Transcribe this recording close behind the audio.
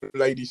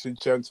ladies and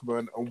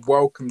gentlemen, and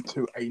welcome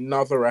to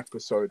another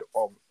episode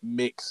of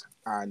Mix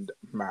and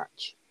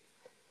Match.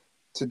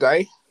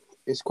 Today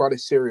is quite a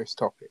serious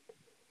topic.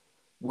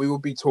 We will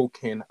be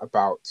talking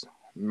about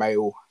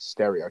male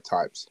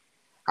stereotypes.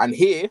 And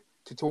here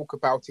to talk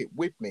about it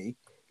with me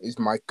is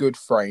my good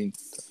friend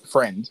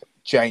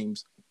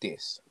James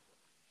Diss.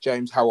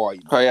 James, how are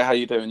you? Oh yeah, how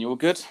you doing? You all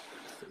good?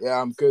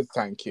 Yeah, I'm good,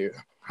 thank you.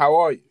 How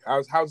are you?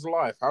 How's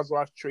life? How's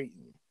life treating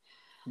you?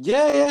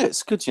 Yeah,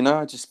 it's good.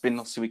 I've just been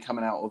obviously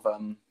coming out of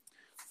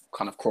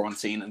kind of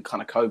quarantine and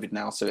kind of COVID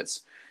now, so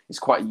it's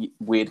quite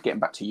weird getting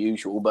back to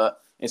usual,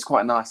 but it's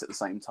quite nice at the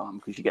same time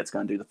because you get to go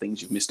and do the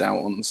things you've missed out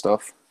on and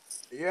stuff.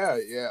 Yeah,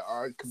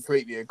 I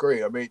completely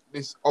agree. I mean,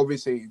 this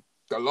obviously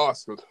the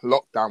last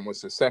lockdown was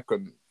the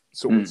second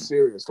sort of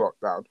serious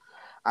lockdown,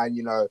 and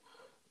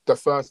the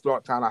first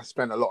lockdown I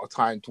spent a lot of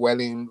time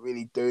dwelling,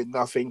 really doing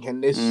nothing,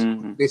 and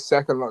this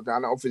second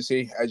lockdown,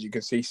 obviously, as you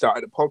can see,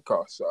 started a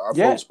podcast. So I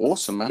thought, it's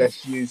awesome, man.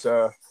 let's use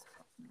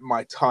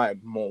my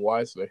time more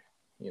wisely,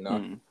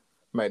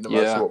 make the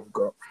most of what we've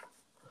got.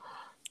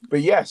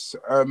 But yes,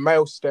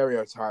 male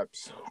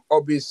stereotypes.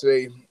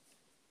 Obviously,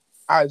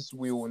 as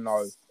we all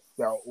know,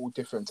 there are all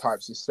different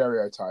types of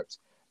stereotypes,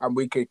 and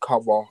we could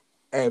cover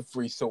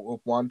every sort of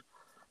one.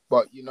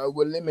 But,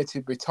 we're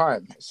limited with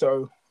time.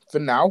 So for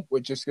now, we're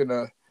just going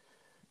to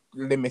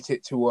limit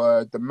it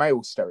to the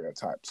male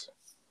stereotypes.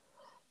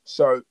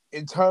 So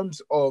in terms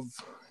of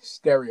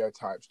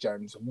stereotypes,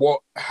 James,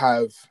 what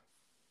for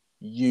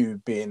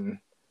you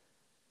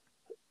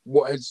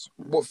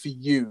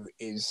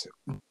is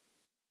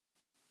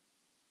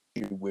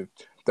with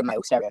the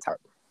male stereotype?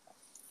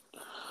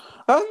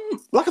 I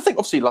think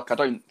obviously, I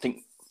don't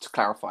think, to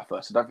clarify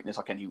first, I don't think there's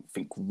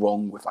anything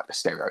wrong with the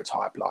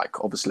stereotype.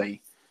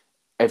 Obviously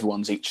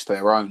everyone's each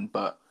their own,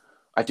 but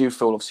I do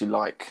feel obviously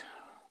I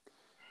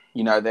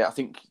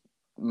think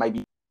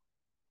maybe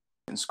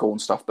in school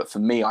and stuff, but for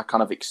me, I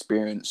kind of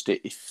experienced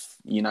it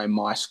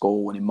my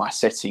school and in my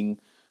setting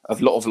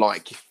of a lot of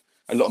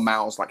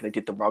males, they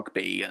did the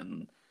rugby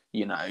and,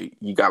 you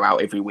go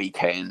out every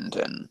weekend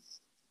and,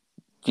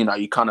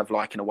 you kind of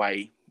in a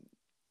way,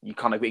 you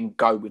kind of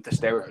go with the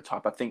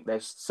stereotype. I think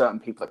there's certain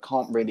people that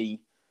can't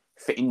really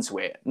fit into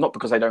it, not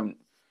because they don't,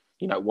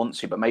 want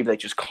to, but maybe they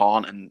just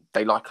can't and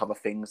they like other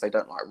things. They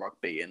don't like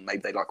rugby and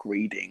maybe they like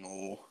reading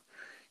or,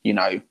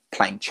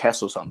 playing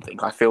chess or something.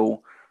 I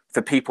feel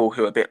for people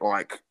who are a bit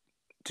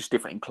just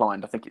different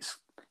inclined, I think it's,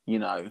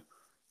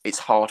 it's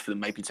hard for them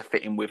maybe to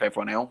fit in with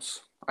everyone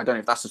else. I don't know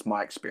if that's just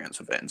my experience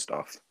with it and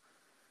stuff.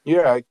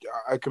 Yeah,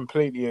 I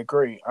completely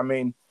agree. I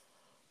mean,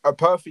 a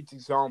perfect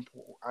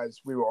example,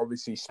 as we were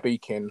obviously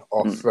speaking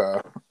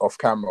off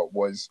camera,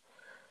 was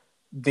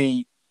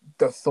the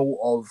thought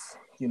of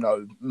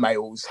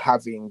males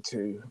having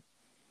to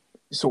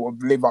sort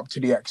of live up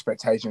to the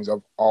expectations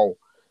of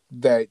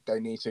they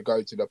need to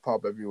go to the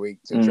pub every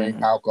week to drink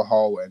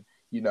alcohol, and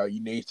you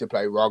need to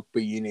play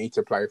rugby, you need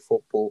to play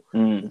football,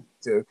 you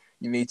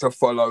need to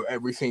follow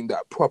everything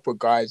that proper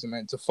guys are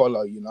meant to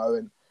follow,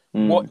 and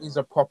what is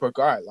a proper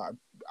guy?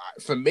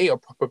 For me, a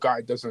proper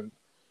guy doesn't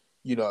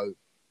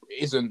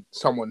isn't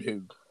someone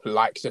who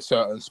likes a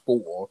certain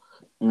sport or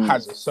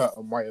has a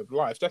certain way of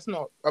life. That's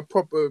not a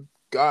proper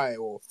guy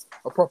or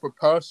a proper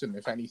person,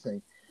 if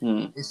anything.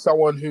 It's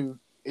someone who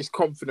is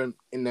confident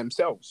in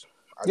themselves.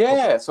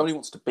 Somebody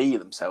wants to be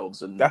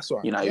themselves and that's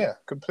right.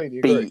 Completely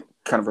agree. Be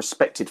kind of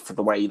respected for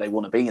the way they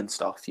want to be and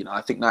stuff.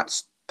 I think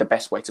that's the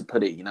best way to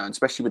put it, and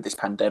especially with this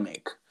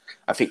pandemic,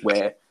 I think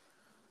where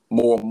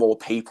more and more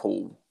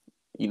people,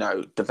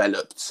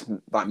 developed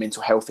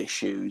mental health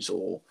issues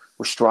or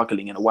were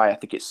struggling in a way. I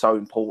think it's so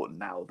important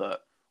now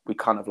that we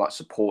kind of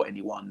support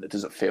anyone that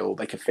doesn't feel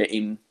they can fit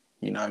in,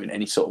 in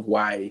any sort of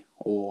way,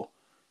 or,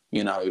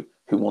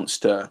 who wants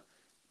to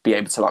be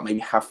able to maybe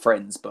have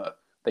friends, but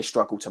they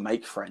struggle to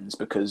make friends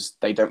because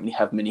they don't really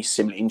have many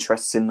similar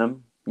interests in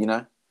them,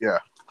 Yeah,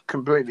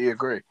 completely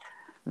agree.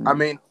 I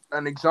mean,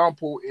 an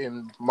example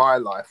in my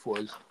life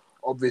was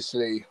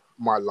obviously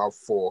my love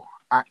for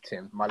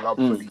acting, my love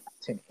for the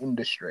acting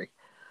industry.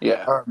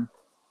 Yeah.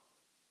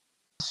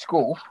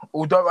 School,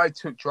 although I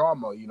took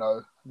drama,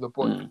 the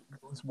boy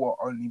was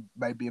only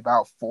maybe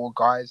about 4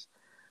 guys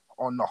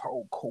on the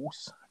whole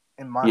course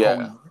in my whole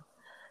year.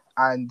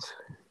 And,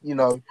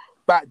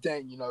 back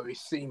then,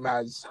 it's seen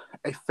as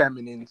a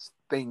feminine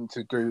thing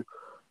to do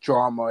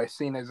drama. It's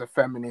seen as a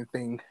feminine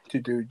thing to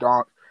do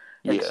dance,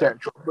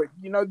 etc. But,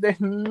 there's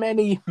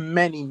many,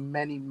 many,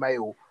 many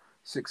male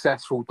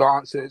successful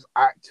dancers,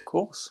 actors. Of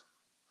course.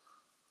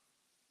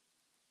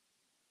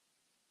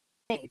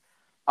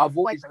 I've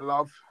always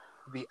loved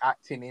the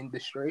acting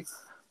industry,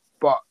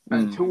 but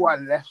until I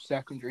left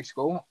secondary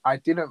school, I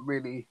didn't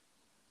really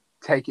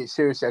take it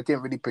seriously. I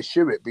didn't really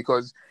pursue it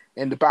because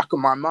in the back of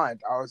my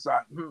mind, I was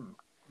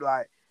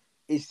like,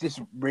 is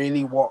this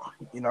really what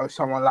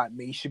someone like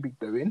me should be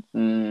doing?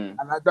 And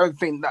I don't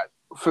think that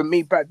for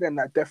me back then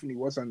that definitely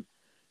wasn't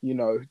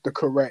the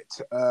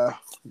correct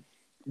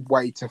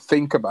way to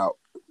think about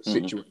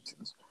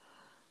situations.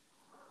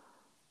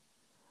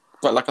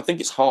 But I think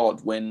it's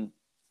hard when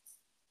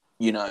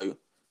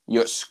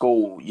you're at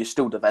school, you're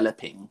still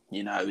developing,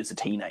 as a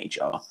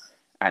teenager,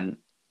 and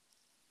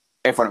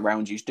everyone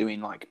around you is doing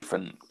like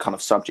different kind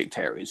of subject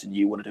areas, and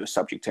you want to do a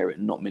subject area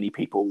and not many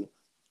people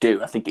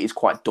do. I think it is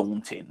quite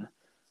daunting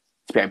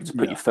to be able to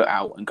put your foot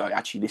out and go,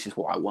 actually, this is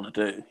what I want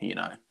to do,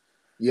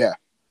 Yeah,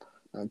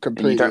 And you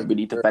completely. don't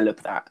really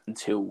develop that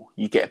until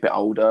you get a bit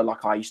older.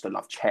 Like, I used to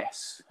love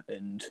chess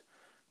and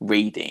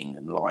reading,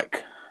 and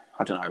like,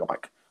 I don't know,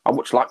 like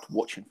liked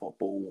watching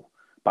football,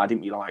 but I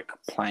didn't really like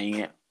playing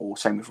it. Or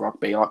same with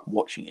rugby, I liked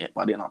watching it,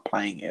 but I didn't like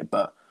playing it.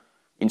 But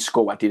in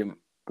school, I didn't.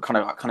 I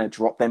kind of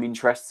dropped them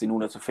interests in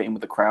order to fit in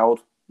with the crowd,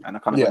 and I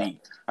kind of Yeah,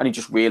 only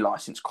just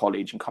realised since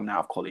college and coming out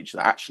of college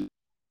that actually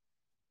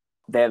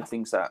they're the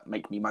things that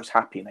make me most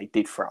happy, and they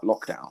did throughout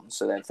lockdown.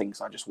 So they're the things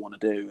I just want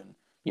to do,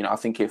 and I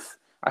think if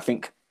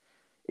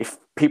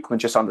people can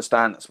just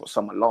understand that's what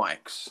someone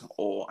likes,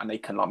 and they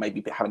can like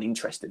maybe have an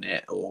interest in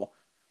it, or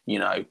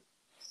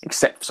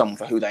accept someone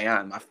for who they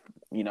am,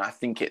 I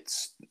think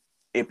it's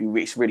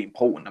really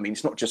important. I mean,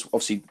 it's not just,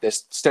 obviously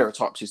there's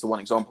Stereotypes is the one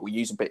example we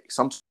use a bit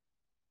sometimes,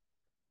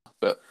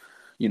 but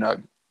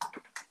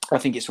I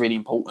think it's really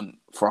important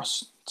for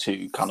us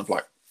to kind of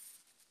like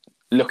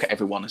look at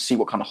everyone and see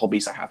what kind of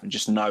hobbies they have, and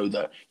just know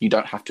that you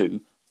don't have to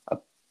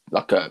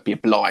be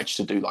obliged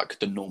to do like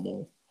the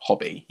normal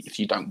hobby if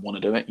you don't want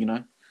to do it.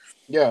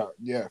 yeah,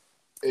 yeah.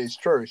 It's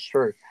true. It's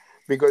true.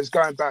 Because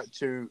going back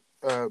to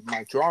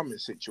my drama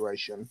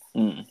situation,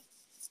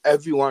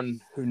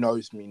 everyone who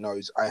knows me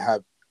knows I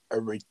have a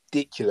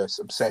ridiculous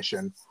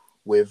obsession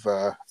with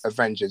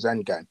Avengers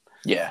Endgame.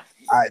 Yeah.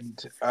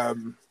 And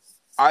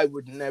I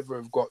would never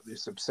have got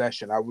this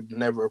obsession. I would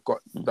never have got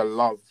the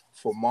love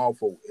for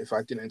Marvel if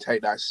I didn't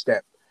take that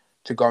step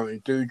to go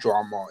and do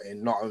drama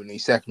in not only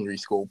secondary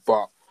school,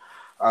 but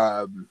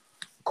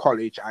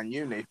college and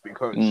uni,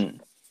 because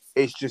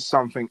it's just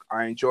something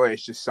I enjoy.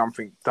 It's just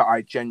something that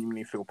I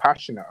genuinely feel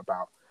passionate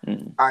about.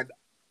 And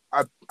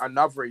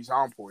another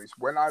example is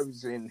when I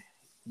was in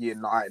year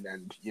 9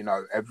 and,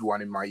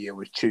 everyone in my year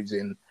was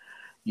choosing,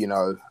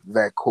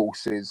 their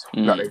courses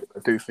that they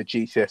would do for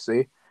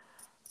GCSE.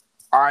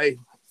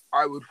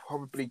 I would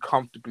probably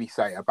comfortably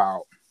say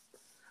about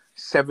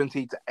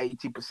 70 to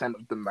 80%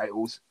 of the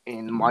males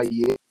in my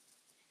year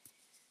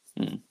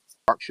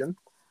instruction.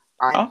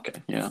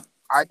 Okay, yeah.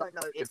 I don't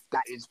know if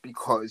that is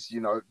because,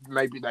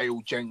 maybe they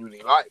all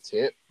genuinely liked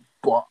it,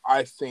 but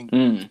I think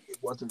it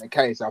wasn't the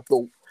case. I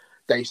thought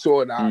they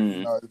saw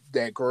that,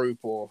 their group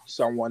or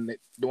one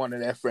of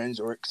their friends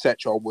or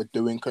etc. were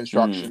doing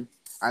construction,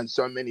 and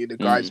so many of the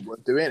guys were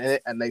doing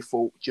it, and they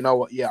thought, you know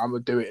what, yeah, I'm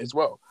going to do it as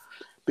well.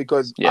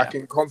 Because I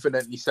can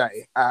confidently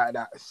say out of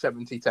that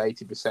 70 to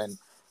 80%,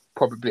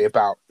 probably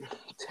about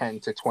 10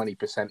 to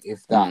 20%,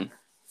 if that,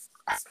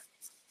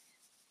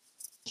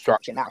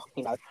 construction now,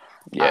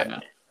 Yeah.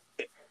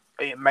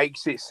 It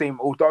makes it seem,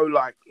 although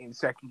like in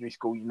secondary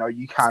school,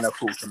 you can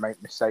afford to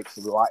make mistakes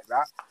like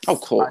that.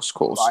 Of course.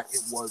 Like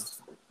it was,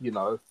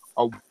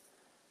 a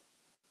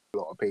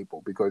lot of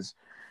people, because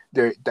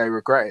they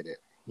regretted it.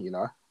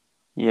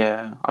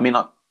 Yeah. I mean,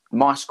 like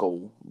my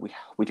school, we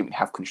didn't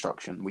have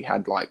construction. We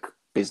had like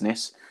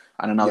business,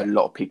 and I know a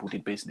lot of people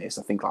did business.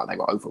 I think like they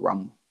got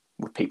overrun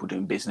with people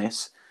doing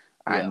business,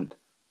 and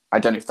I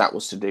don't know if that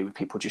was to do with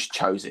people just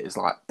chose it as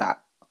like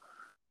that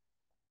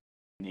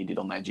needed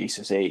on their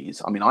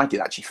GCSEs. I mean, I did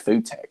actually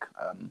food tech.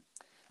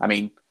 I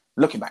mean,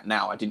 looking back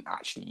now, I didn't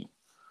actually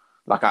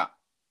like.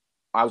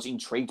 I was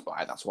intrigued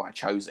by it. That's why I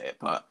chose it.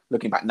 But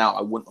looking back now,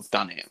 I wouldn't have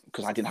done it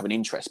because I didn't have an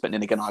interest. But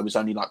then again, I was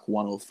only like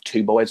one of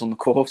 2 boys on the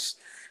course.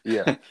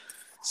 Yeah.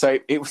 So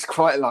it was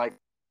quite like,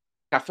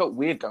 I felt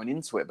weird going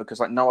into it because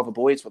like no other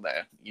boys were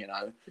there,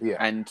 Yeah.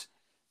 And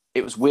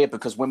it was weird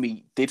because when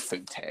we did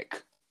food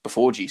tech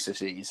before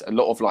GCSEs, a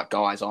lot of like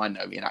guys I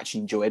know and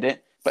actually enjoyed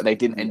it, but they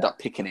didn't end up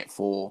picking it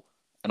for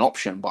an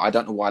option. But I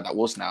don't know why that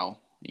was now,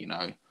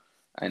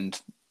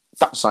 and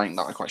that's something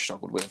that I quite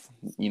struggled with,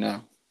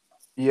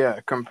 Yeah,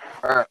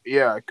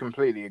 I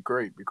completely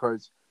agree,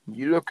 because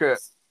you look at,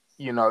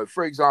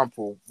 for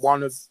example,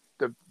 one of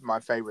my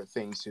favorite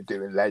things to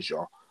do in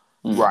leisure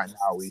right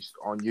now is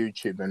on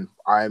YouTube, and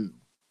I'm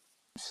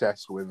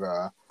obsessed with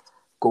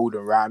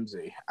Gordon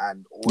Ramsay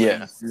and all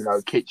these,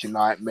 kitchen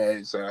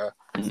nightmares,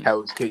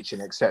 Hell's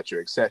Kitchen, etc.,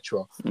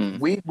 etc.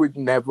 We would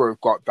never have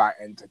got that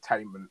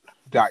entertainment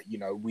that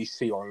we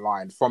see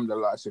online from the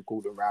likes of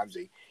Gordon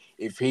Ramsay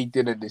if he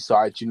didn't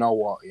decide,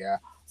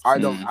 I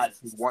don't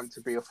actually want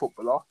to be a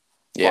footballer,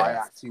 but I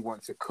actually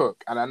want to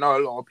cook. And I know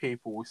a lot of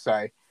people will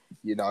say,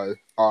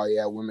 oh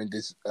yeah, women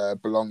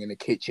belong in the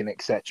kitchen,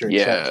 etc.,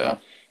 etc.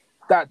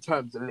 That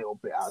term's a little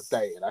bit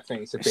outdated. I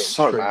think it's a bit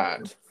so extreme.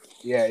 bad.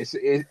 Yeah,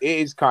 it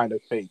is kind of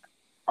peak.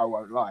 I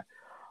won't lie,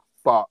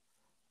 but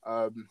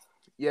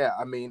yeah,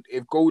 I mean,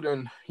 if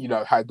Gordon,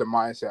 had the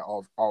mindset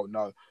of, oh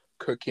no,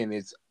 cooking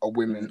is a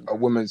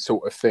woman's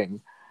sort of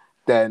thing,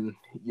 then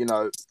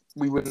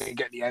we wouldn't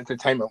get the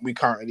entertainment we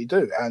currently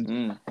do.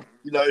 And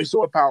it's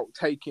all about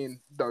taking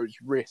those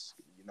risks.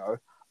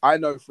 I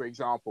know, for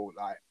example,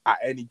 like at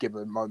any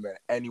given moment,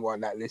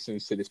 anyone that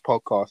listens to this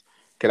podcast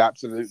could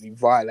absolutely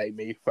violate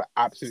me for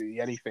absolutely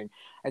anything.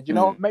 And you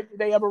know what? Maybe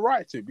they have a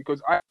right to,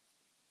 because I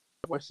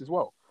West as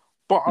well.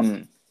 But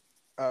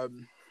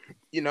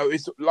you know,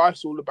 it's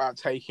life's all about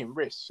taking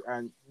risks,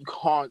 and you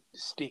can't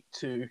stick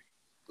to,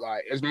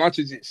 like, as much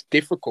as it's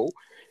difficult,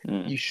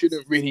 you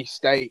shouldn't really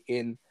stay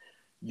in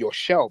your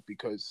shell,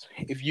 because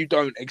if you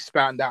don't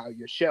expand out of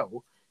your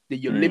shell, then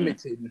you're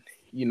limiting,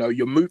 you know,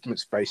 your movement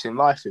space in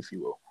life, if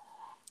you will.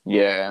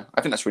 Yeah,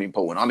 I think that's really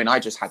important. I mean, I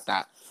just had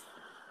that,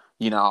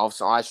 you know,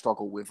 also I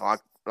struggle with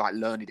like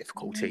learning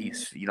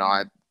difficulties. You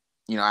know,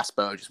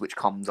 Asperger's, which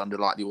comes under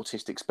like the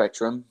autistic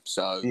spectrum.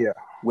 So Yeah,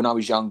 when I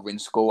was younger in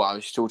school, I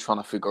was still trying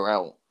to figure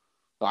out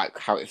like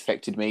how it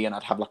affected me, and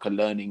I'd have like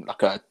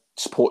a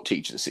support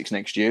teacher that sits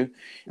next to you,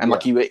 and yeah,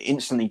 like you were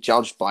instantly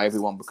judged by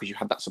everyone because you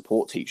had that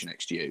support teacher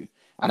next to you.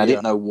 And I yeah,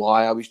 didn't know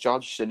why I was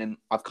judged, and then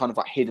I've kind of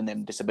like hidden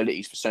them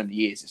disabilities for so many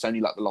years. It's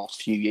only like the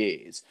last few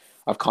years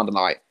I've kind of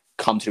like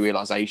come to the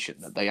realization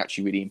that they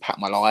actually really impact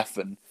my life,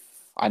 and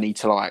I need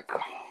to like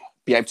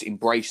be able to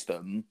embrace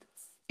them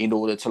in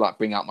order to like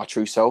bring out my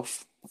true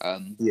self.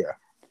 yeah,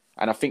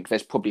 And I think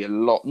there's probably a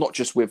lot, not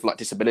just with like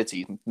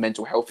disabilities,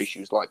 mental health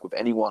issues, like with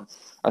anyone.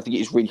 I think it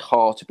is really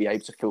hard to be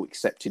able to feel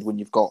accepted when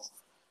you've got,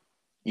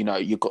 you know,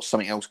 you've got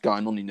something else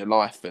going on in your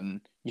life, and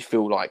you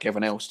feel like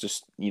everyone else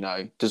just, you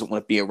know, doesn't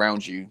want to be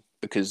around you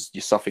because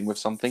you're suffering with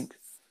something.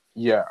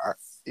 yeah,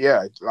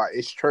 yeah. Like,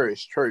 it's true,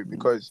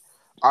 because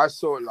I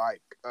saw,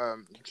 like,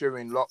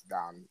 during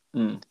lockdown,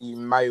 the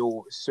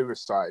male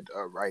suicide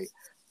rate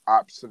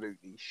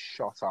absolutely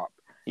shot up,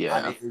 and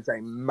Yeah. it is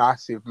a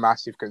massive,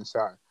 massive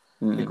concern,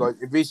 because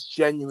if it's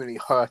genuinely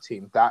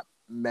hurting that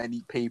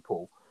many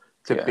people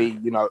to Yeah. be,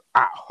 you know,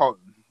 at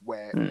home,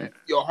 where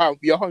your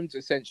home's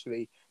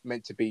essentially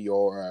meant to be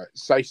your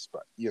safe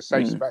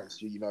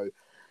space, you know,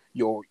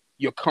 your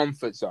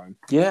comfort zone,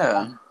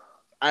 Yeah.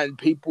 and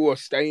people are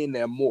staying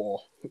there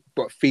more,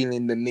 but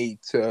feeling the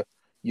need to,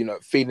 you know,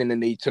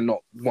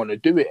 not want to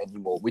do it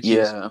anymore, which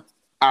is Yeah.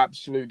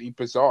 absolutely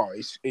bizarre.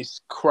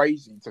 It's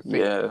crazy to think,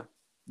 Yeah.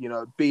 you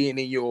know, being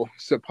in your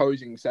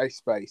supposing safe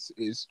space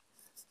is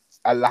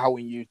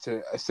allowing you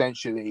to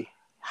essentially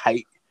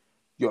hate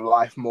your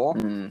life more.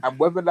 And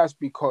whether that's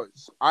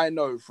because, I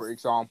know, for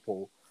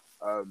example,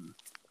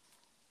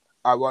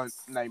 I won't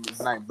name his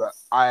name, but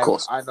Of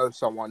course. I know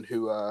someone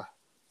who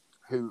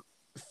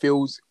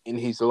feels in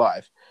his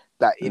life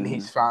that in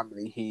his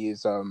family he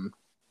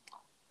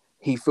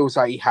feels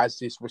like he has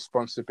this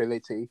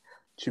responsibility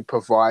to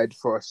provide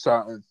for a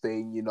certain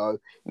thing, you know,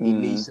 he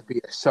needs to be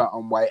a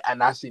certain way,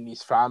 and that's in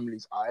his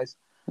family's eyes.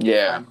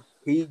 Yeah. And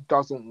he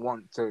doesn't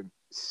want to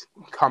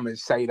come and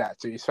say that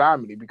to his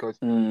family, because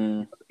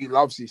he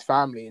loves his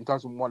family and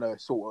doesn't want to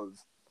sort of,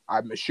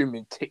 I'm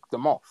assuming, tick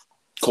them off.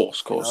 Of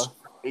course. Of You course. know,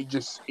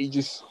 he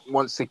just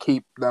wants to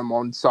keep them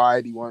on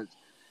side. He wants,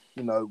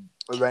 you know,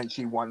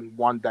 eventually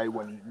one day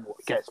when he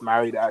gets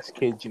married, has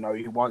kids, you know,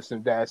 he wants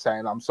them there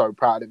saying, "I'm so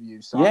proud of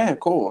you, son," Yeah. Of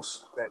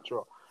course.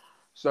 etc.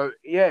 So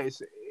yeah,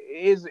 it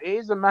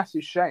is a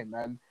massive shame,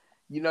 and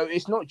you know,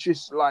 it's not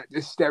just like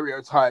the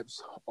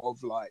stereotypes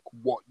of like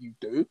what you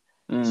do.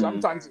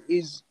 Sometimes it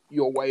is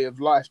your way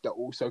of life that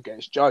also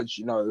gets judged.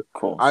 You know, Of I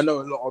course.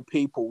 know a lot of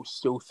people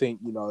still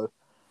think, you know,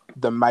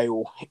 the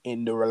male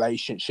in the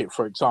relationship,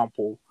 for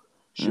example,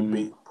 should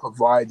be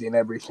providing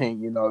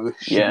everything, you know,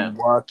 should be Yeah.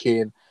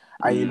 working.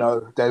 And, you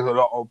know, there's a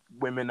lot of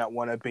women that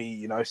want to be,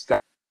 you know,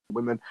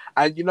 women.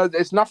 And, you know,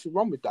 there's nothing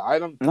wrong with that. I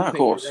don't No. Of think there's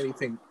course.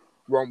 anything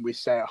wrong with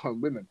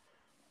stay-at-home women.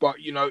 But,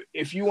 you know,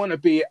 if you want to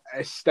be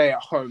a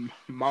stay-at-home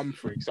mum,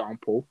 for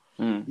example,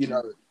 you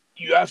know,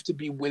 you have to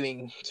be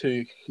willing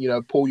to, you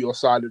know, pull your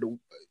side of the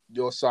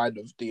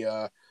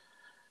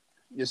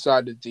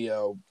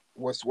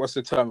what's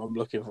the term I'm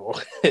looking for?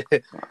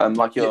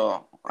 Like Yeah,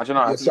 I don't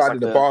know. I your think it's side of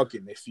like the the.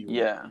 bargain, if you will.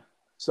 Yeah.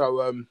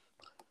 So,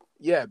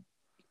 yeah,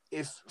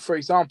 if, for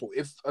example,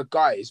 if a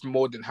guy is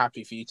more than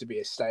happy for you to be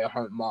a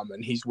stay-at-home mum,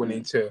 and he's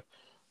willing to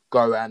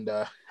go and,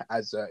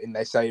 as in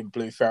they say in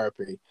blue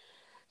therapy,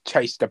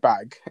 chase the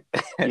bag,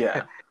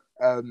 Yeah.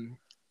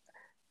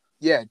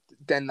 yeah,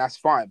 then that's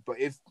fine. But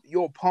if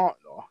your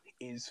partner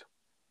is,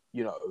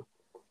 you know,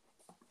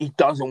 he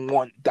doesn't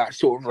want that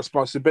sort of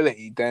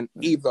responsibility, then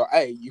either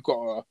A, you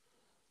gotta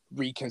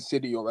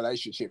reconsider your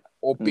relationship,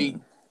 or B,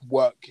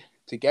 work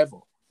together,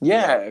 you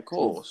Yeah. know, Of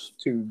course.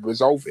 to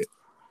resolve it.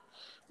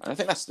 And I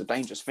think that's the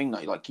dangerous thing,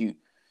 though. Like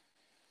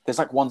there's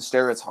like one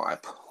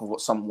stereotype of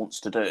what someone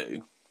wants to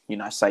do. You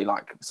know, say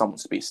like someone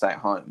wants to be a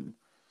stay-at-home,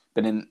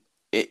 but then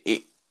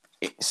it's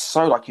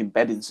so like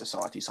embedded in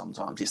society.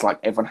 Sometimes it's like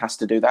everyone has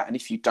to do that, and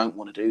if you don't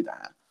want to do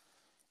that,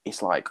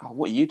 it's like, oh,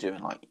 what are you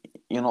doing? Like,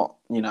 you're not,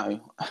 you know,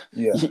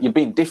 Yeah, you're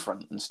being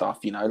different and stuff.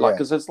 You know, like yeah,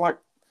 because there's like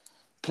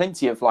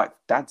plenty of like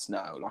dads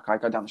now. Like I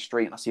go down the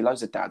street and I see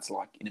loads of dads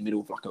like in the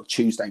middle of like a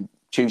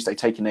Tuesday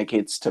taking their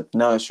kids to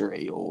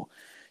nursery, or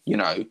you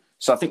know.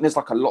 So I think there's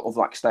like a lot of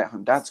like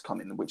stay-at-home dads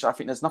coming, which I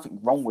think there's nothing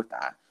wrong with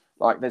that.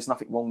 Like there's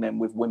nothing wrong then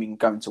with women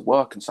going to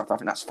work and stuff. I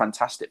think that's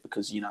fantastic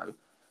because, you know,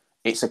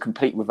 it's a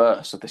complete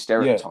reverse of the yeah.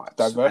 stereotypes,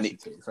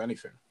 Diversity, if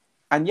anything.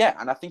 and yeah,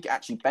 and I think it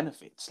actually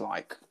benefits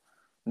like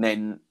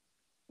then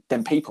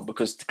them people,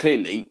 because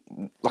clearly,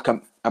 like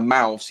a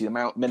male, obviously,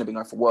 men have been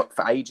going for work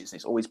for ages, and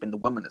it's always been the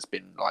woman that's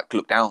been like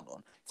looked down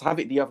on. To have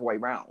it the other way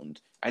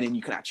around, and then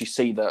you can actually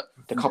see that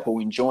the couple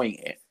enjoying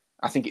it.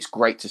 I think it's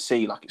great to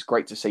see. Like, it's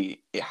great to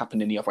see it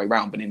happen in the other way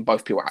around, but then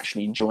both people are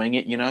actually enjoying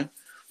it. You know?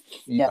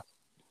 Yeah,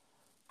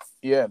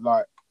 yeah.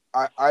 Like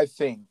I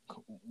think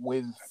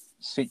with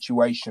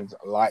situations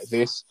like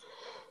this,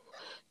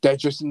 there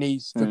just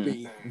needs to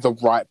be the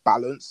right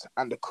balance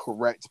and the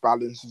correct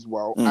balance as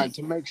well. And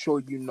to make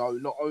sure you know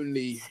not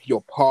only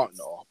your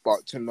partner,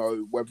 but to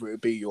know whether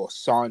it be your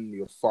son,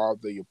 your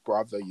father, your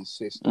brother, your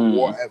sister,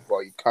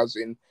 whatever, your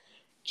cousin.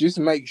 Just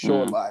make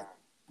sure, like,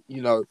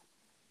 you know,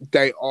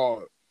 they are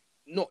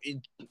not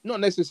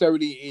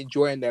necessarily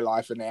enjoying their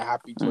life and they're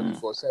happy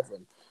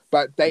 24/7,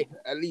 but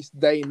at least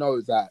they know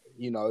that,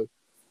 you know,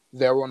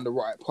 they're on the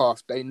right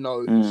path. They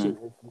know sort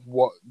of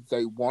what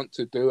they want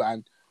to do,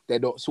 and they're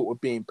not sort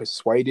of being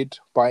persuaded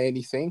by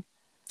anything.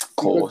 Of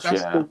course,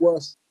 because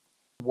that's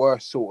the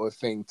worst sort of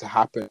thing to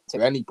happen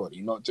to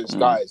anybody, not just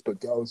guys but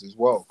girls as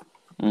well.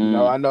 You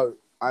know,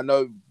 I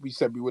know we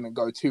said we wouldn't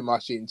go too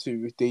much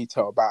into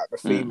detail about the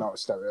female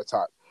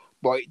stereotype,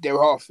 but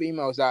there are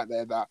females out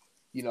there that,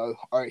 you know,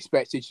 are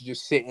expected to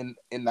just sit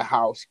in the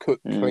house, cook,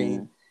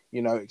 clean,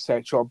 you know,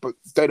 etc. But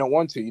they don't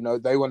want to, you know,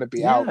 they want to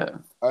be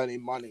out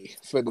earning money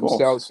for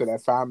themselves, for their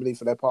family,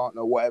 for their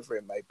partner, whatever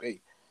it may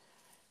be,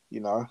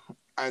 you know.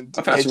 And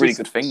I think that's a really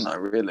good thing, though,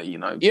 really, you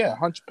know. Yeah,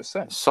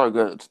 100%. So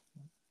good.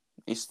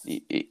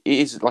 It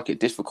is like, it's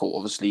difficult,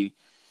 obviously.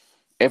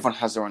 Everyone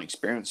has their own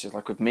experiences.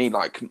 Like with me,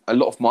 like a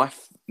lot of my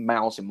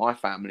males in my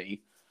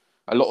family,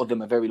 a lot of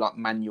them are very like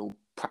manual,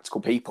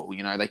 practical people.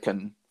 You know, they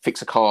can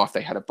fix a car if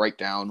they had a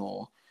breakdown,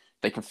 or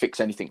they can fix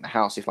anything in the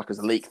house. If like there's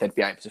a leak, they'd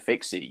be able to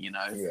fix it. You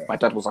know, my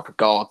dad was like a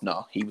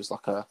gardener. He was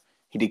like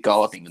he did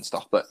gardening and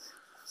stuff. But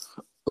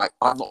like,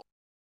 I'm not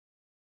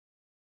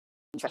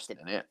interested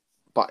in it,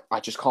 but I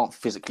just can't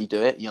physically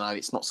do it. You know,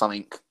 it's not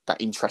something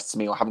that interests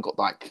me, or I haven't got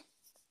like,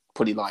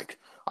 probably like,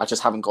 I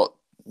just haven't got,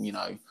 you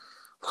know,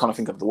 I can't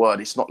think of the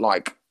word. It's not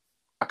like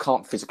I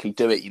can't physically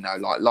do it, you know,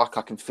 like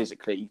I can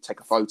physically take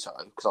a photo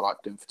because I like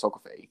doing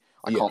photography.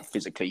 I can't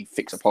physically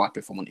fix a pipe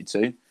if I wanted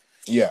to.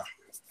 Yeah.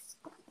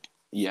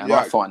 Yeah, and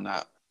I find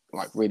that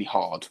like really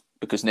hard,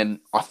 because then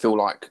I feel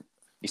like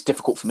it's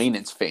difficult for me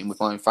then to fit in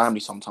with my own family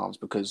sometimes,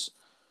 because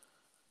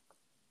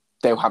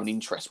they'll have an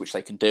interest which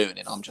they can do, and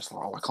then I'm just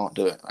like, oh, I can't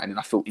do it. And then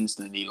I feel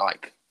instantly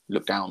like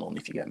looked down on,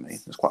 if you get me.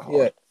 It's quite hard.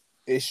 Yeah,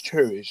 it's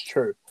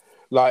true.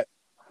 Like,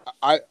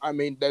 I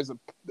mean, there's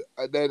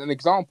an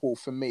example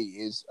for me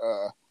is,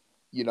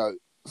 you know,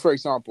 for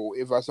example,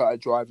 if I started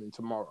driving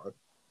tomorrow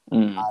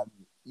and,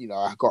 you know,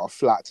 I got a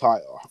flat tire,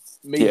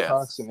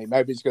 personally,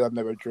 maybe it's because I've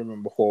never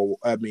driven before.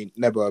 I mean,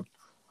 never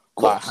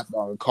like had my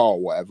own car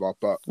or whatever,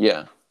 but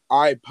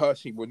I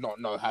personally would not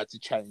know how to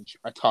change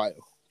a tire.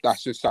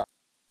 That's just,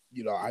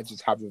 you know, I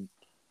just haven't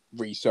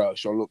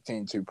researched or looked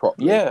into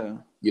properly. Yeah.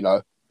 You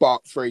know,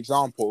 but for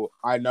example,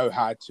 I know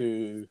how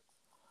to.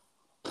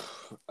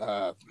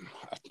 I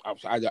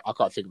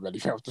can't think of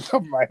anything off the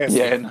top of my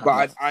head.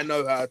 But I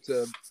know how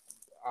to,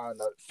 I don't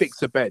know,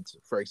 fix a bed,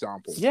 for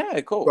example. Yeah,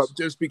 of course. But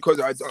just because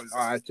I don't know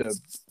how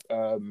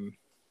to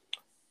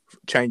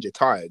change a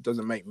tire, it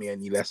doesn't make me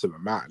any less of a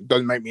man. It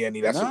doesn't make me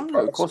any less of a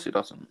person. Of course it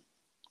doesn't.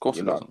 Of course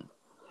it doesn't.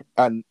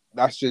 And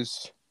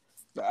that's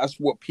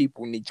what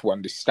people need to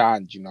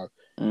understand, you know,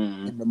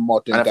 in the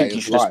modern day. And I think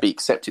you should just be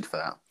accepted for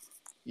that.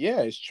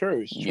 Yeah, it's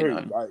true. It's true. You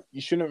know? Like, you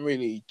shouldn't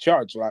really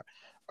judge. Like,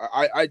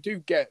 I do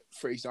get,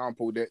 for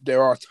example, that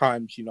there are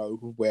times, you know,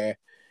 where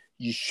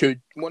you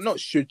not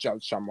should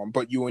judge someone,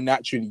 but you will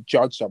naturally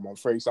judge someone.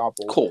 For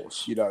example, of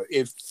course, you know,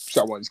 if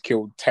someone's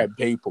killed 10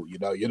 people, you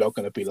know, you're not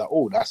going to be like,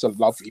 oh, that's a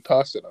lovely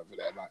person over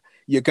there. Like,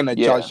 you're going to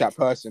judge that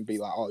person and be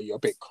like, oh, you're a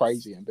bit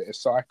crazy and a bit of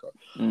psycho.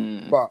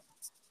 But,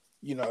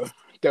 you know,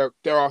 there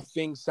are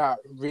things that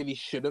really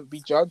shouldn't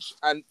be judged.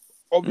 And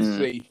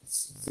obviously,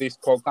 this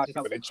podcast is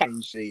going to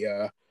change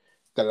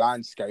the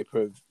landscape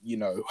of, you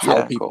know,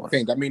 how people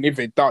think. I mean, if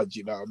it does,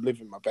 you know, I'm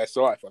living my best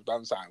life. I've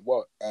done something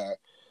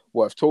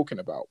worth talking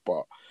about,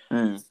 but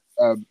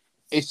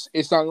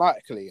it's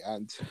unlikely,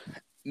 and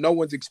no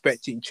one's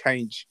expecting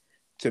change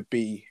to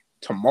be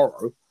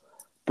tomorrow.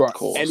 But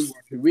anyone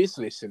who is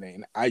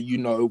listening, and you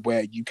know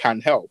where you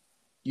can help,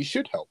 you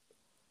should help,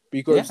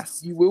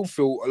 because you will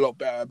feel a lot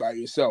better about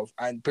yourself,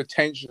 and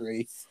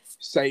potentially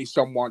save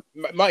someone,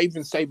 might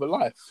even save a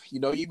life. You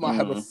know, you might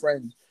have a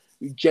friend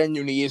who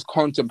genuinely is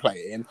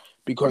contemplating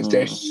because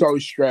they're so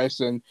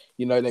stressed, and,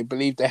 you know, they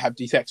believe they have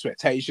these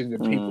expectations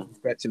and people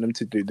expecting them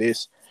to do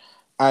this.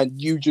 And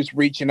you just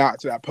reaching out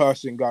to that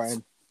person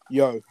going,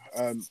 yo,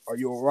 are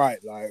you all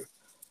right? Like,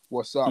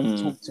 what's up?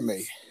 Talk to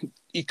me.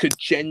 It could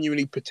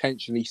genuinely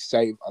potentially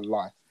save a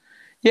life.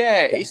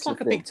 Yeah, it's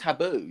like a big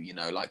taboo, you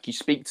know, like you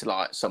speak to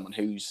like someone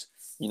who's,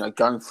 you know,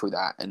 going through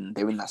that and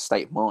they're in that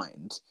state of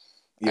mind.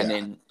 And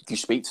then if you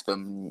speak to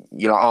them,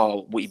 you're like,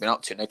 oh, what you been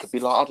up to? And they could be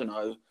like, I don't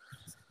know.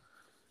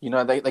 You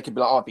know, they could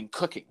be like, oh, I've been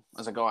cooking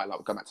as a guy, like,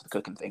 we'll go back to the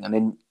cooking thing. And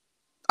then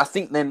I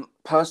think then,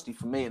 personally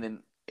for me, and then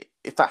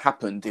if that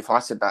happened, if I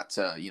said that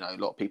to, you know, a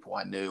lot of people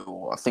I knew,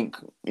 or I think,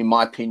 in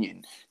my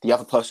opinion, the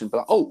other person would be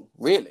like, oh,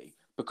 really?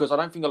 Because I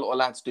don't think a lot of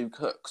lads do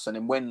cooks. And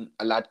then when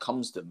a lad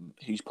comes to them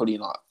who's probably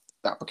in like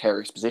that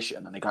precarious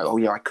position and they go, oh,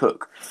 yeah, I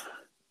cook,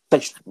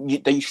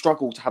 they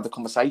struggle to have the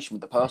conversation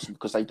with the person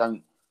because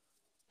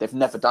they've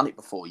never done it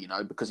before, you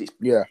know, because it's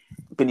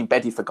been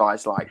embedded for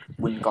guys like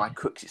when the guy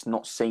cooks, it's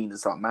not seen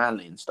as like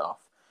manly and stuff.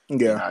 You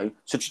know,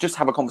 so to just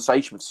have a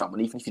conversation with someone,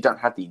 even if you don't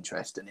have the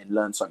interest, and then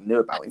learn something new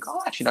about it, and go,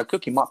 oh, actually, no,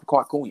 cooking might be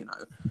quite cool.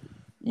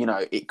 You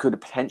know, it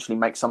could potentially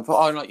make something.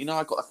 Oh, like, you know,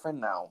 I got a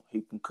friend now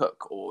who can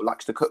cook or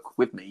likes to cook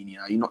with me. You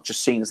know, you're not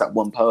just seen as that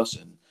one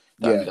person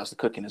that only does the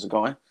cooking as a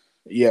guy.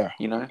 Yeah,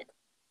 you know.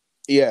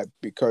 Yeah,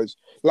 because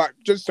like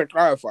just to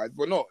clarify,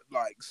 we're not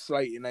like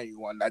slating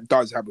anyone that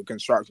does have a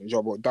construction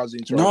job or does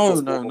enjoy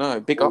football No.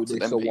 Big up to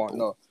them people.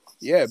 Whatnot.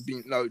 Yeah,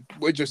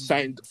 we're just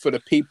saying for the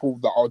people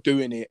that are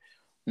doing it,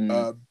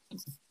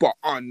 but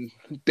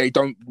they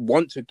don't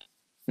want to.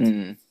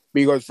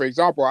 Because, for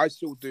example, I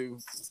still do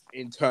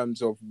in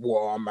terms of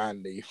what are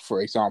manly,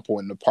 for example,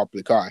 in the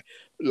public eye.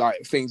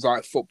 Like things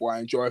like football, I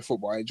enjoy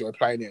football, I enjoy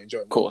playing it, I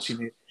enjoy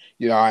watching it.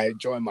 You know, I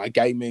enjoy my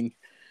gaming.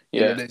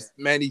 You know, there's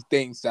many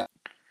things that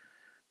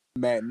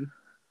men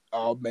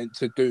are meant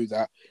to do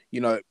that, you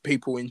know,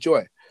 people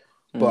enjoy.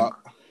 But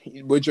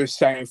we're just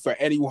saying for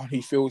anyone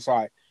who feels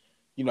like,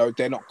 you know,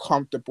 they're not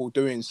comfortable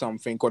doing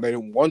something or they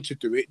don't want to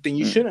do it, then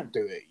you shouldn't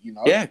do it, you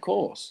know? Yeah, of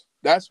course.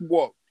 That's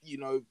what, you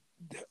know,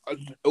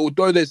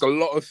 although there's a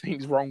lot of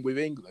things wrong with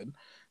England,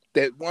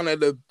 that one of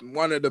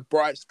the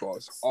bright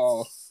spots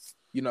are,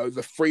 you know,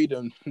 the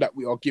freedom that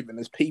we are given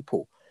as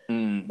people.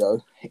 You know,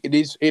 it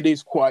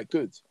is quite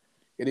good.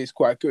 It is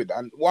quite good.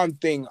 And one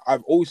thing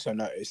I've also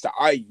noticed that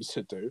I used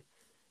to do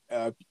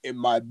in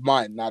my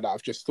mind, now that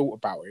I've just thought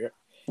about it,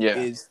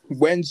 is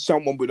when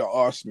someone would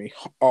ask me,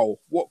 oh,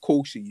 what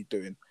course are you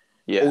doing?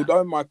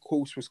 Although my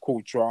course was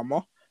called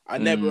drama, I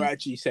never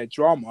actually said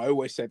drama. I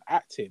always said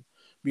acting.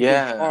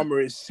 Because drama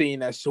is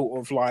seen as sort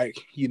of like,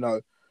 you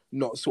know,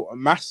 not sort of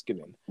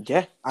masculine.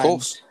 Yeah, of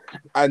course.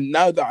 And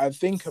now that I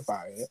think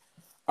about it,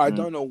 I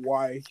don't know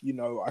why, you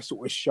know, I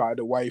sort of shied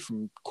away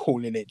from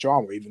calling it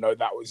drama, even though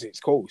that was its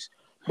course.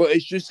 But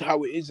it's just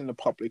how it is in the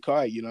public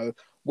eye, you know.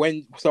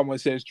 When someone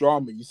says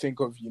drama, you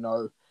think of, you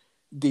know,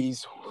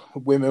 these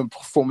women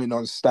performing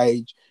on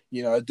stage,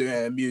 you know,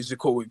 doing a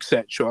musical,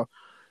 etc.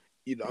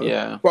 You know.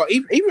 Yeah. But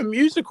even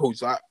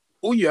musicals, like,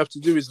 all you have to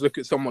do is look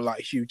at someone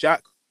like Hugh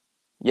Jack.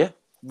 Yeah.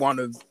 One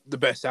of the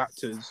best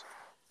actors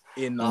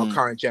in our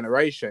current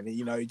generation.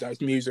 You know, he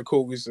does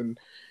musicals and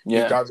he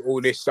does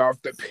all this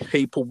stuff that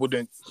people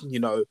wouldn't, you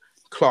know,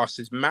 class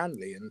as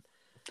manly. And,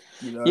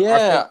 you know,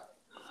 I think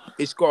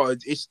it's got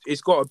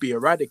to be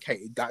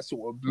eradicated, that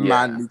sort of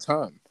manly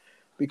term.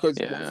 Because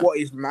what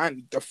is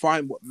manly?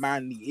 Define what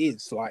manly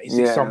is. Like, is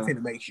it something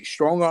that makes you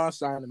stronger,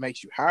 something that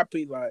makes you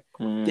happy? Like,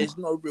 there's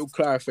no real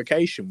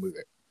clarification with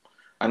it.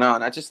 I know,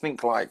 and I just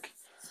think, like,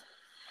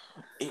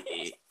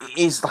 it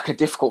is like a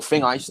difficult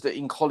thing. I used to,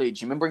 in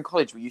college, you remember in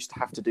college, we used to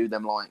have to do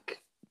them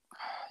like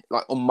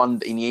on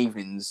Monday in the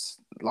evenings,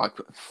 like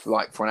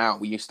for an hour,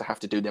 we used to have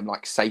to do them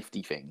like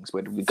safety things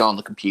where we'd go on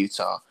the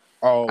computer.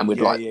 And we'd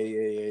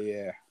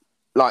yeah.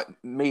 Like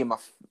me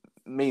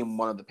and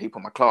one of the people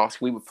in my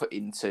class, we were put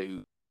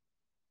into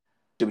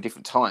do a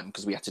different time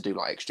because we had to do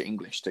like extra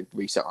English to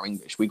reset our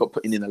English. We got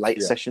put in the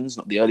later sessions,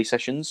 not the early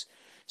sessions.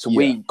 So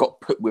we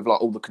got put with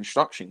like all the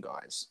construction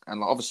guys,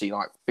 and like obviously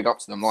like big up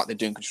to them, like they're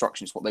doing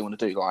construction, it's what they want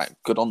to do, like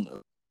good on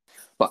them.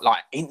 But like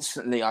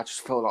instantly, I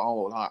just felt like,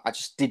 oh, like I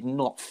just did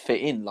not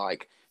fit in.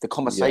 Like the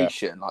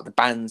conversation, like the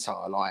banter,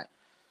 like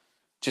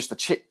just the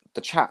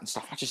chat and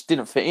stuff. I just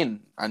didn't fit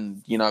in,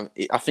 and you know,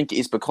 I think it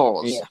is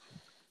because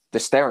the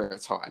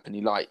stereotype,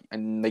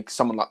 and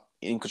someone like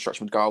in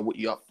construction would go, oh,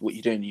 what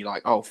you doing? And you're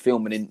like, oh,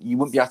 filming, and you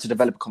wouldn't be able to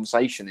develop a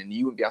conversation, and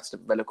you wouldn't be able to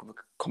develop a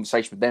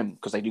conversation with them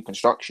because they do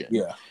construction.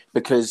 Yeah,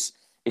 because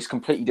it's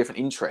completely different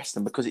interest,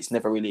 and because it's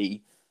never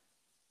really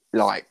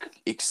like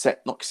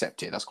not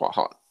accepted. That's quite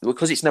hard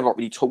because it's never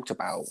really talked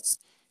about.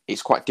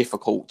 It's quite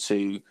difficult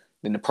to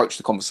then approach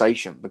the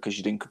conversation because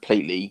you're doing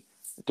completely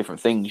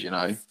different things. You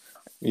know.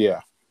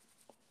 Yeah,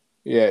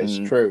 it's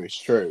true. It's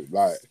true.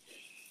 Like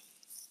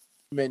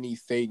many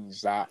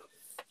things that,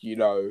 you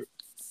know,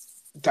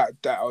 that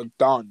are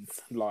done.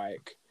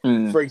 Like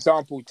for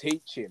example,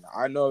 teaching.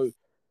 I know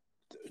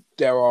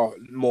there are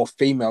more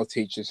female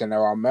teachers than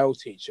there are male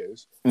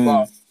teachers,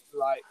 but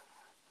like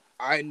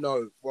I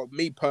know, well,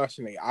 me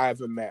personally, I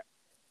haven't met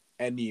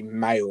any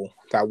male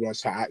that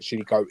wants to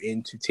actually go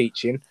into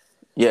teaching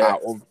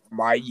out of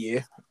my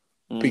year.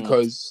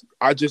 Because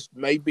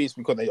maybe it's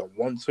because they don't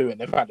want to and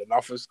they've had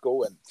enough of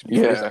school, and to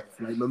be honest, I don't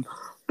blame them.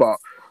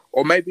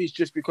 Or maybe it's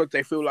just because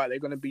they feel like they're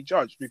going to be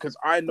judged. Because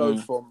I know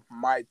from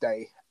my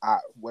day at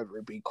whether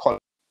it be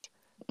college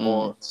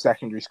or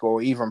secondary school,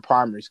 or even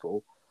primary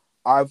school,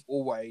 I've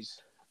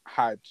always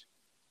had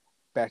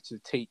better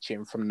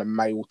teaching from the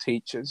male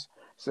teachers.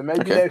 So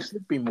maybe there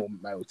should be more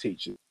male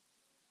teachers.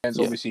 And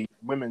obviously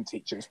women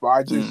teachers, but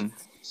I just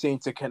seem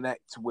to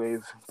connect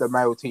with the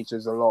male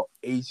teachers a lot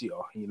easier.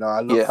 You know,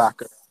 I look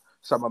back at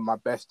some of my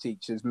best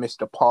teachers,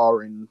 Mr.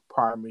 Parr in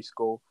primary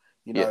school,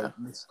 Yeah.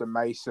 Mr.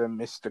 Mason,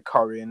 Mr.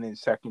 Curran in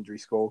secondary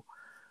school.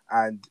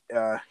 And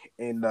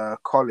in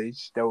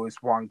college, there was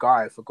one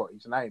guy, I forgot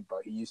his name, but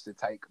he used to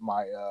take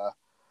my,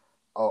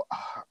 I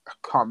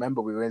can't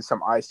remember, we were in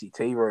some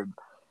ICT room.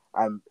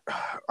 And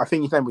I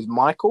think his name was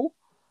Michael.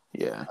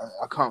 Yeah.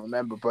 I can't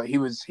remember, but he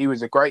was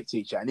a great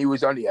teacher, and he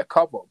was only a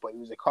cover, but he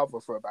was a cover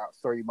for about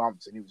 3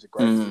 months, and he was a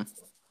great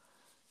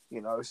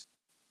teacher.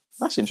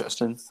 That's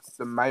interesting.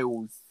 The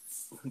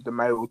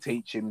male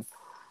teaching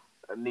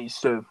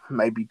needs to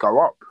maybe go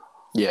up.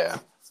 Yeah.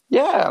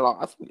 Yeah, like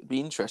I think it'd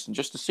be interesting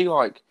just to see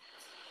like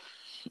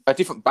a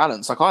different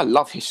balance. Like I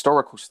love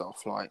historical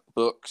stuff, like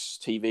books,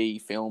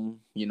 TV, film,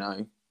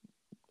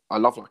 I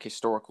love like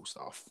historical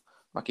stuff.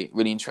 Like it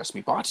really interests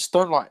me. But I just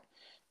don't like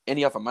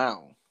any other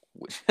male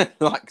which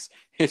likes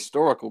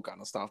historical kind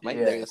of stuff.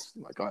 Maybe there is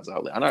like guys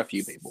out there. I know a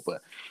few people,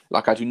 but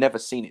like I've never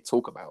seen it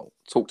talked about,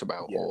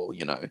 or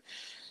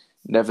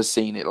never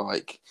seen it,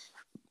 like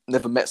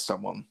never met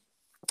someone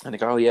and they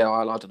go, oh yeah,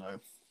 I don't know,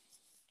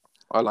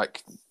 I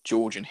like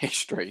Georgian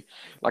history.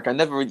 Like you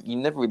never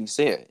really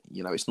see it.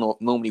 It's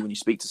not normally when you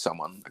speak to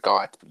someone, a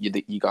guy,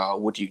 you go, oh,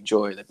 what do you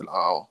enjoy? They'd be like,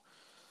 oh,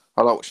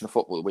 I like watching the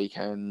football the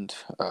weekend.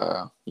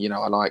 I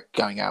like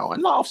going out.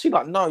 And obviously,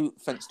 like, no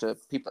offense to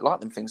people that like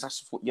them things.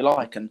 That's what you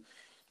like, and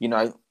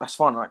that's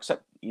fine. I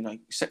accept,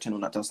 accept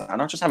anyone that does that.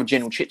 And I just have a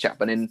general chit chat.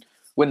 But then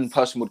when the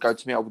person would go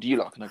to me, oh, what do you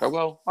like? And I go,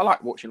 well, I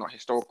like watching like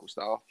historical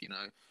stuff.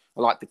 I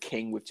like The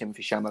King with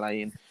Timothy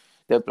Chalamet, and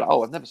they'll be like,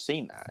 oh, I've never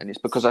seen that, and it's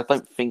because I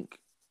don't think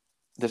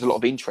there's a lot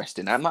of interest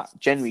in that. It might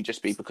generally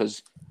just be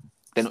because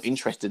they're not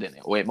interested in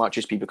it, or it might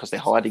just be because they're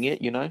hiding it.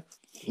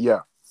 Yeah,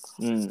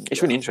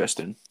 it's really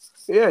interesting.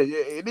 Yeah,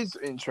 it is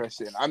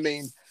interesting. I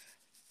mean,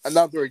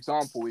 another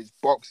example is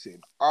boxing.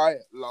 I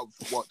love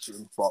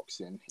watching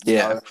boxing.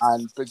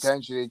 And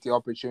potentially the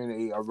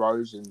opportunity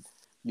arose, and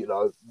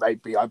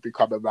maybe I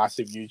become a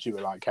massive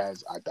YouTuber like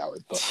Kaz. I doubt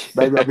it, but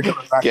maybe I become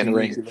a massive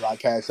YouTuber like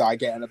Kaz. So I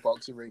get in a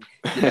boxing ring.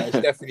 It's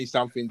definitely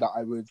something that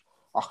I would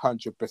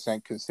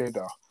 100%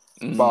 consider.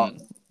 But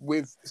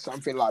with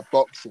something like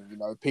boxing,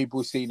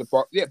 people see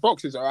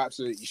boxers are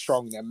absolutely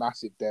strong. They're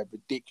massive. They're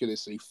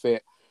ridiculously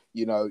fit.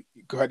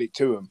 Credit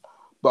to them.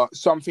 But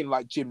something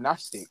like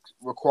gymnastics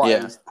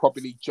requires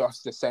probably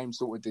just the same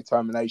sort of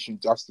determination,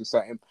 just the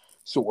same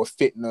sort of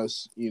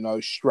fitness,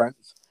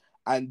 strength.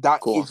 And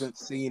that isn't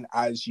seen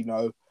as,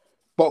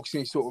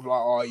 boxing is sort of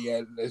like, oh,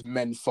 yeah, there's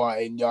men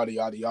fighting, yada,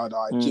 yada,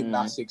 yada.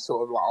 Gymnastics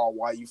sort of like, oh,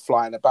 why are you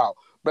flying about?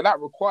 But that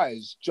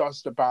requires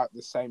just about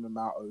the same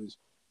amount of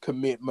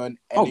commitment,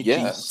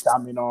 energy,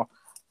 stamina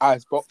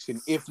as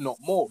boxing, if not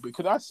more.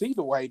 Because I see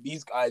the way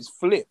these guys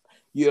flip.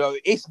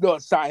 It's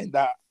not something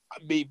that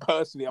me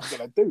personally I'm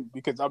going to do,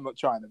 because I'm not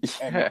trying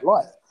to end my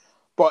life.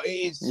 But it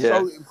is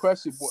so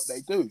impressive what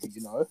they do,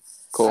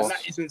 And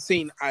that isn't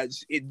seen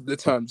as in the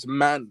terms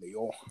manly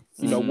or,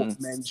 what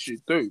men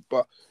should do.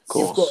 But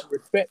you've got to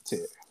respect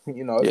it,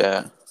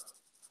 Yeah.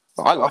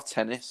 I love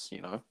tennis,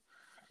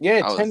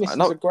 Yeah, tennis is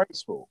a great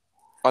sport.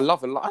 I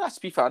love it. To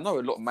be fair, I know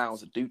a lot of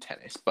males that do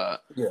tennis,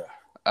 but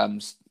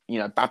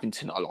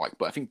badminton I like.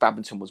 But I think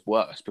badminton was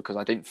worse because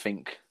I didn't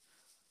think,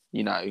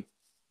 a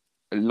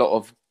lot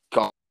of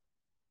guys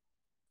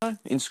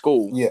in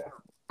school. Yeah.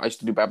 I used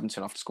to do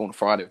badminton after school on a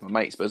Friday with my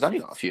mates, but there's only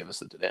like a few of us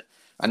that did it,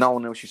 and no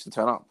one else used to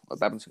turn up at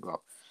badminton club.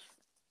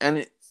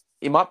 And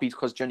it might be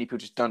because generally people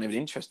just don't have an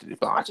interest in it.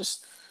 But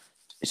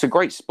it's a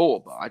great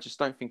sport, but I just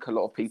don't think a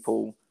lot of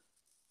people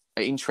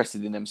are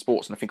interested in them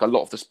sports. And I think a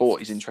lot of the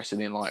sport is interested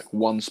in like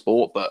one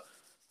sport, but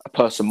a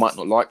person might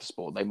not like the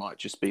sport. They might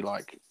just be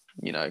like,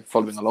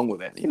 following along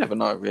with it. You never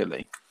know,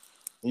 really.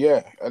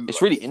 Yeah.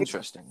 It's really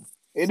interesting.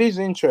 It is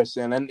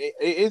interesting, and it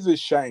is a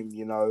shame,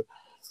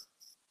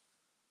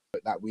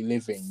 that we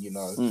live in,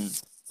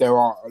 There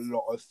are a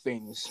lot of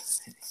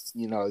things,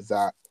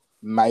 that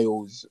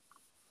males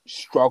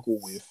struggle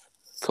with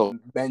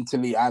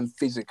mentally and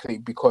physically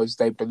because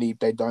they believe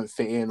they don't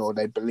fit in, or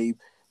they believe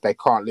they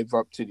can't live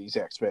up to these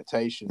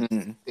expectations.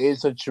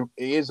 It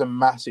is a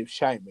massive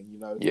shame,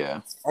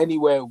 and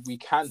anywhere we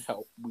can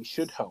help, we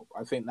should help.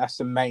 I think that's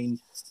the main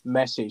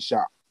message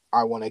that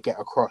I want to get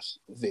across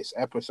this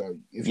episode.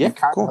 If you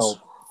can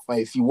help, or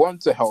if you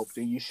want to help,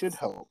 then you should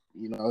help.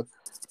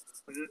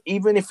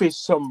 Even if it's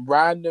some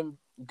random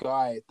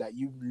guy that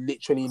you've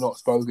literally not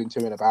spoken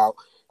to in about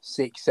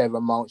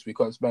 6-7 months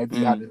because maybe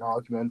you had an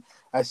argument,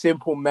 a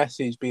simple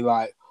message, be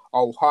like,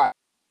 oh, hi.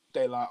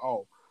 They're like,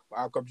 oh,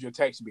 how come you're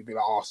texting me? Be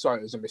like, oh,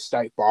 sorry, it was a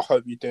mistake, but I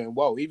hope you're doing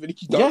well. Even if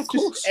you don't,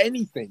 just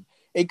anything.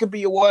 It could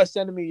be your worst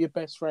enemy, your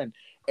best friend.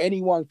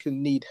 Anyone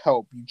can need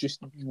help. You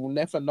will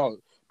never know,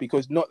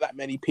 because not that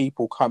many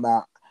people come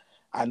out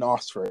and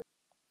ask for it.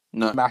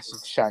 No.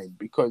 Massive shame,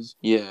 because,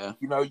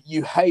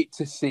 you hate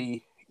to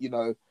see,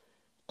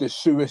 the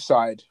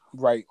suicide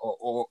rate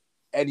or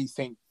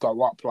anything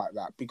go up like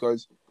that,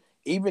 because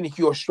even if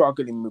you're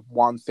struggling with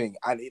one thing,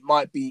 and it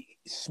might be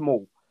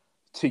small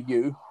to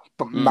you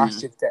but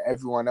massive to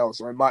everyone else,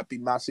 or it might be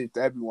massive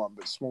to everyone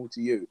but small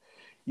to you,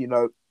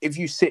 if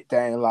you sit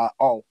there and like,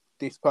 oh,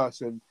 this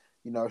person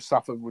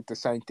suffered with the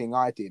same thing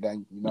I did,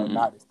 and Mm.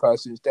 now this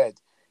person's dead.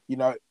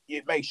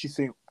 It makes you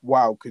think,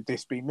 wow, could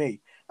this be me?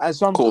 And Of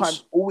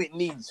sometimes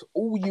course.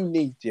 all you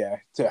need, yeah,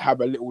 to have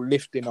a little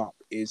lifting up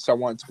is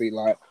someone to be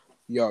like,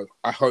 yo,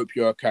 I hope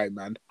you're okay,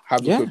 man.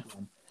 Have a Yeah. good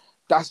one.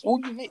 That's all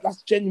you need.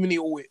 That's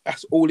genuinely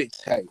that's all it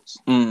takes.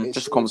 It's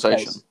Just a all it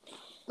conversation. takes.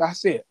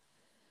 That's it.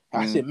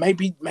 That's it.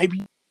 Maybe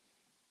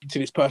to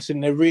this person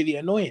they're really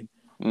annoying.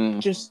 Mm.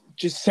 Just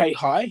say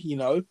hi,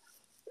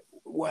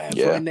 whatever,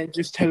 Yeah. and then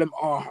just tell them,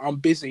 oh, I'm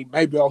busy.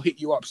 Maybe I'll hit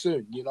you up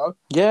soon.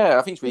 Yeah,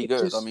 I think it's really It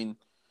good. I just mean,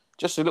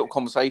 just a little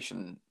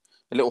conversation,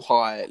 a little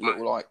hi, a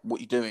little like what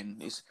you're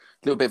doing is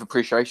a little bit of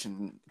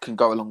appreciation can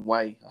go a long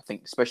way. I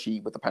think,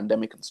 especially with the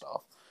pandemic and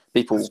stuff, that's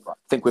people right.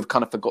 think we've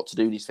kind of forgot to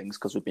do these things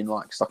because we've been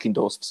like stuck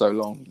indoors for so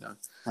long.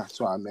 That's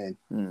what I mean.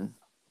 Mm.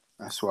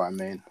 That's what I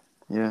mean.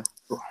 Yeah.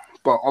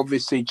 But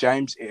obviously,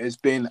 James, it has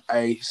been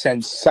a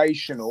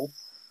sensational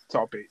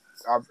topic.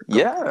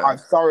 Yeah.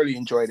 I've thoroughly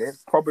enjoyed it.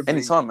 Probably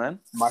Anytime, man.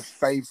 my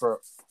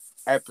favorite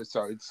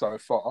episode so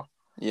far.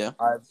 Yeah.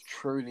 I've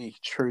truly,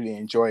 truly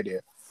enjoyed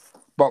it.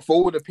 But for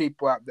all the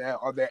people out there,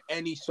 are there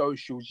any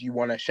socials you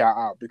want to shout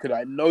out? Because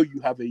I know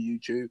you have a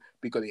YouTube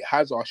because it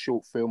has our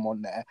short film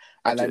on there.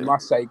 I And I do.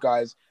 must say,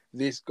 guys,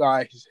 this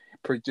guy's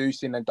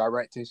producing and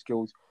directing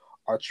skills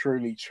are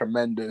truly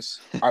tremendous.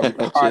 I would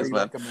Cheers, highly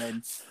man.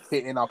 recommend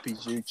hitting up his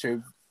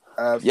YouTube.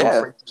 Feel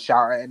Yeah. free to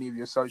shout out any of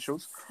your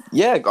socials.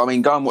 Yeah. I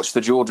mean, go and watch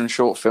the Jordan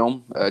short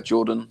film.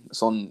 Jordan,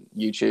 it's on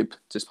YouTube.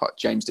 Just put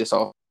James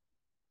Dissar.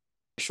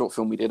 Short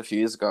film we did a few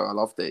years ago. I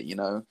loved it.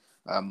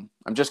 I'm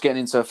just getting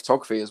into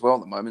photography as well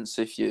at the moment.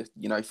 So if you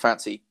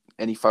fancy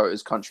any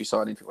photos,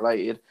 countryside, anything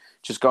related,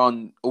 just go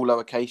on all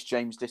lowercase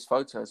James Dis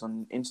Photos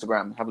on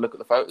Instagram and have a look at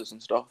the photos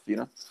and stuff.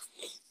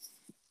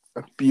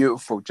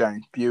 Beautiful,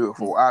 James.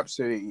 Beautiful.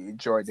 Absolutely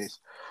enjoyed this.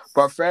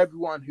 But for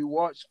everyone who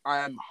watched, I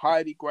am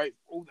highly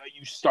grateful that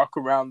you stuck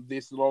around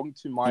this long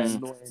to my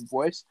annoying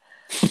voice.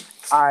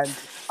 And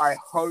I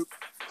hope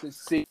to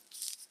see you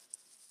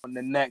on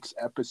the next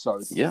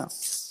episode. Yeah.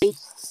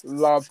 Peace,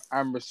 love,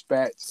 and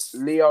respect.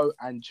 Leo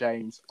and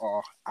James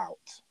are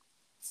out.